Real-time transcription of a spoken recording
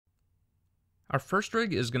Our first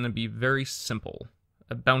rig is going to be very simple,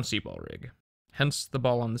 a bouncy ball rig, hence the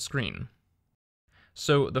ball on the screen.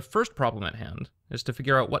 So the first problem at hand is to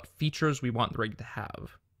figure out what features we want the rig to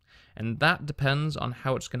have, and that depends on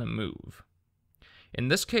how it's going to move. In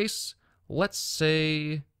this case, let's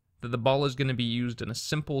say that the ball is going to be used in a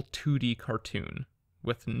simple 2D cartoon,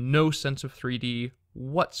 with no sense of 3D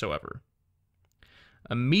whatsoever.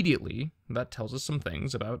 Immediately, that tells us some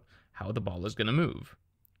things about how the ball is going to move.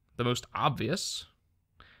 The most obvious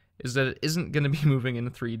is that it isn't going to be moving in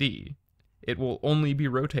 3D. It will only be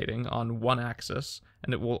rotating on one axis,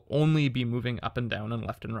 and it will only be moving up and down and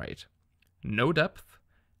left and right. No depth,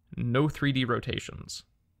 no 3D rotations.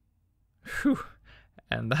 Whew.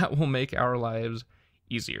 And that will make our lives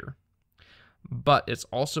easier. But it's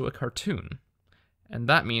also a cartoon, and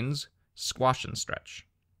that means squash and stretch.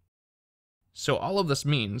 So all of this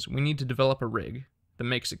means we need to develop a rig that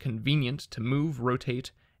makes it convenient to move,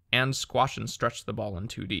 rotate, and squash and stretch the ball in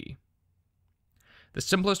 2D. The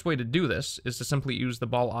simplest way to do this is to simply use the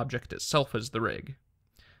ball object itself as the rig.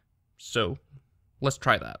 So let's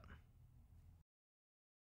try that.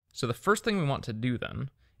 So the first thing we want to do then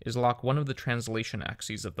is lock one of the translation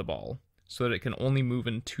axes of the ball so that it can only move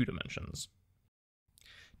in 2 dimensions.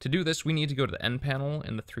 To do this, we need to go to the N panel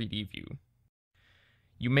in the 3D view.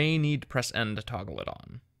 You may need to press N to toggle it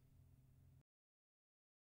on.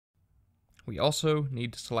 We also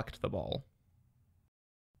need to select the ball.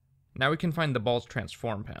 Now we can find the ball's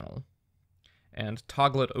transform panel, and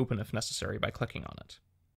toggle it open if necessary by clicking on it.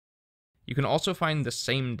 You can also find the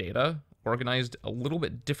same data organized a little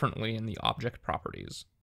bit differently in the object properties.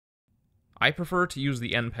 I prefer to use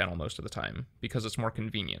the N panel most of the time, because it's more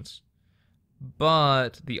convenient.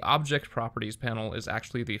 But the object properties panel is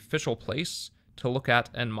actually the official place to look at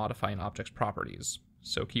and modify an object's properties,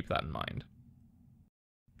 so keep that in mind.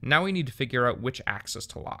 Now we need to figure out which axis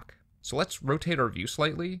to lock. So let's rotate our view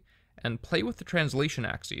slightly and play with the translation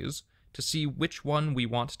axes to see which one we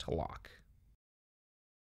want to lock.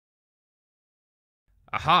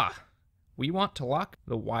 Aha! We want to lock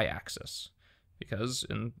the y-axis, because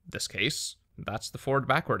in this case, that's the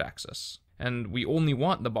forward-backward axis, and we only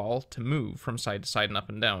want the ball to move from side to side and up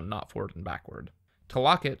and down, not forward and backward. To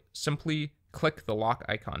lock it, simply click the lock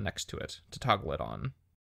icon next to it to toggle it on.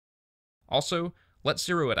 Also, let's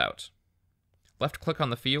zero it out. Left-click on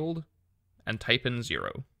the field, and type in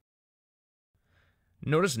 0.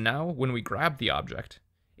 Notice now, when we grab the object,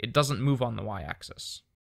 it doesn't move on the y-axis.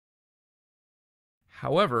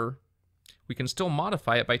 However, we can still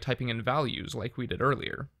modify it by typing in values like we did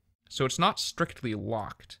earlier. So it's not strictly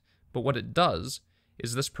locked, but what it does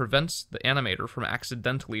is this prevents the animator from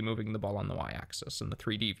accidentally moving the ball on the y-axis in the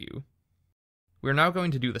 3D view. We're now going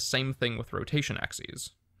to do the same thing with rotation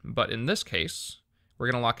axes, but in this case, we're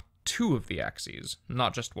going to lock 2 of the axes,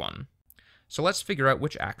 not just one. So let's figure out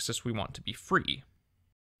which axis we want to be free.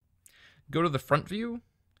 Go to the front view,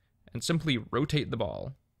 and simply rotate the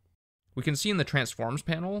ball. We can see in the transforms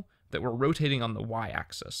panel that we're rotating on the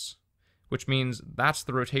y-axis, which means that's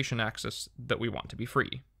the rotation axis that we want to be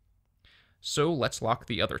free. So let's lock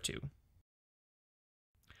the other 2.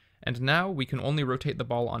 And now we can only rotate the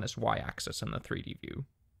ball on its y-axis in the 3D view.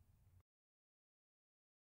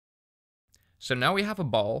 So now we have a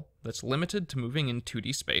ball that's limited to moving in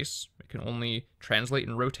 2D space. It can only translate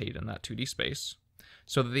and rotate in that 2D space,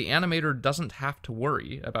 so that the animator doesn't have to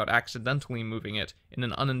worry about accidentally moving it in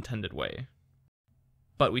an unintended way.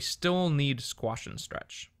 But we still need squash and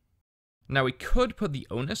stretch. Now we could put the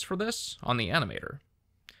onus for this on the animator.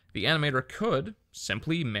 The animator could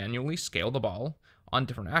simply manually scale the ball on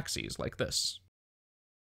different axes like this.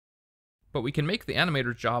 But we can make the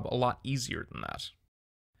animator's job a lot easier than that.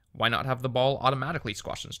 Why not have the ball automatically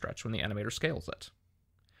squash and stretch when the animator scales it?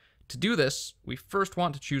 To do this, we first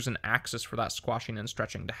want to choose an axis for that squashing and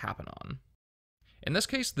stretching to happen on. In this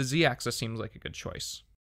case, the z-axis seems like a good choice.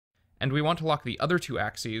 And we want to lock the other 2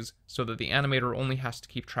 axes so that the animator only has to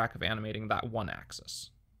keep track of animating that one axis.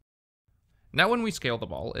 Now when we scale the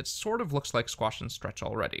ball, it sort of looks like squash and stretch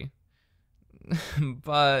already.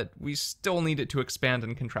 But we still need it to expand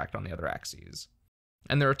and contract on the other axes.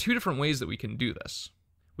 And there are 2 different ways that we can do this.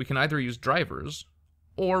 We can either use drivers,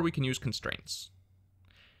 or we can use constraints.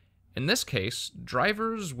 In this case,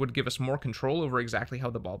 drivers would give us more control over exactly how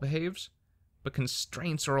the ball behaves, but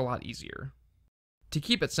constraints are a lot easier. To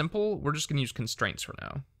keep it simple, we're just going to use constraints for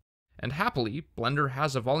now. And happily, Blender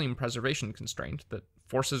has a volume preservation constraint that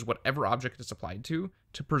forces whatever object it's applied to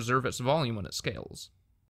preserve its volume when it scales.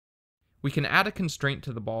 We can add a constraint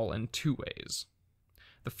to the ball in 2 ways.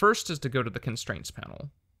 The first is to go to the Constraints panel.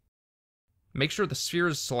 Make sure the sphere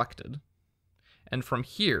is selected, and from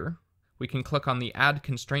here, we can click on the Add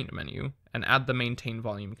Constraint menu and add the Maintain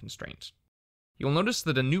Volume constraint. You'll notice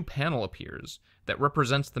that a new panel appears that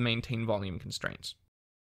represents the Maintain Volume constraint.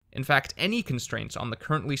 In fact, any constraints on the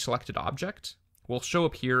currently selected object will show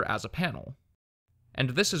up here as a panel.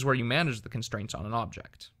 And this is where you manage the constraints on an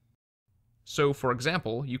object. So, for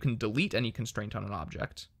example, you can delete any constraint on an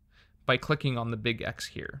object by clicking on the big X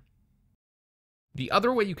here. The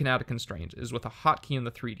other way you can add a constraint is with a hotkey in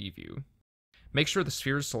the 3D view. Make sure the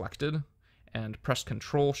sphere is selected, and press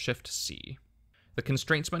Ctrl-Shift-C. The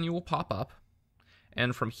Constraints menu will pop up,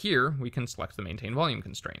 and from here we can select the Maintain Volume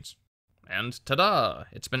constraints. And ta-da!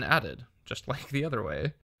 It's been added, just like the other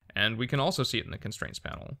way. And we can also see it in the Constraints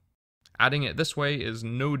panel. Adding it this way is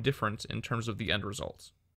no different in terms of the end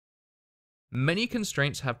result. Many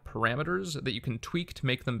constraints have parameters that you can tweak to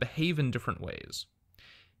make them behave in different ways.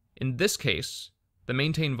 In this case, the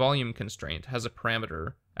Maintain Volume constraint has a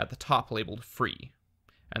parameter at the top labeled Free,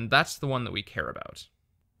 and that's the one that we care about.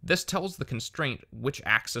 This tells the constraint which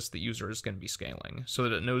axis the user is going to be scaling, so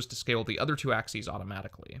that it knows to scale the other two axes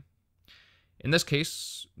automatically. In this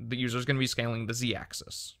case, the user is going to be scaling the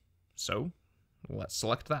Z-axis, so let's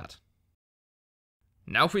select that.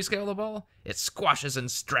 Now if we scale the ball, it squashes and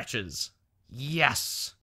stretches.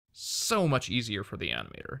 Yes! So much easier for the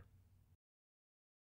animator.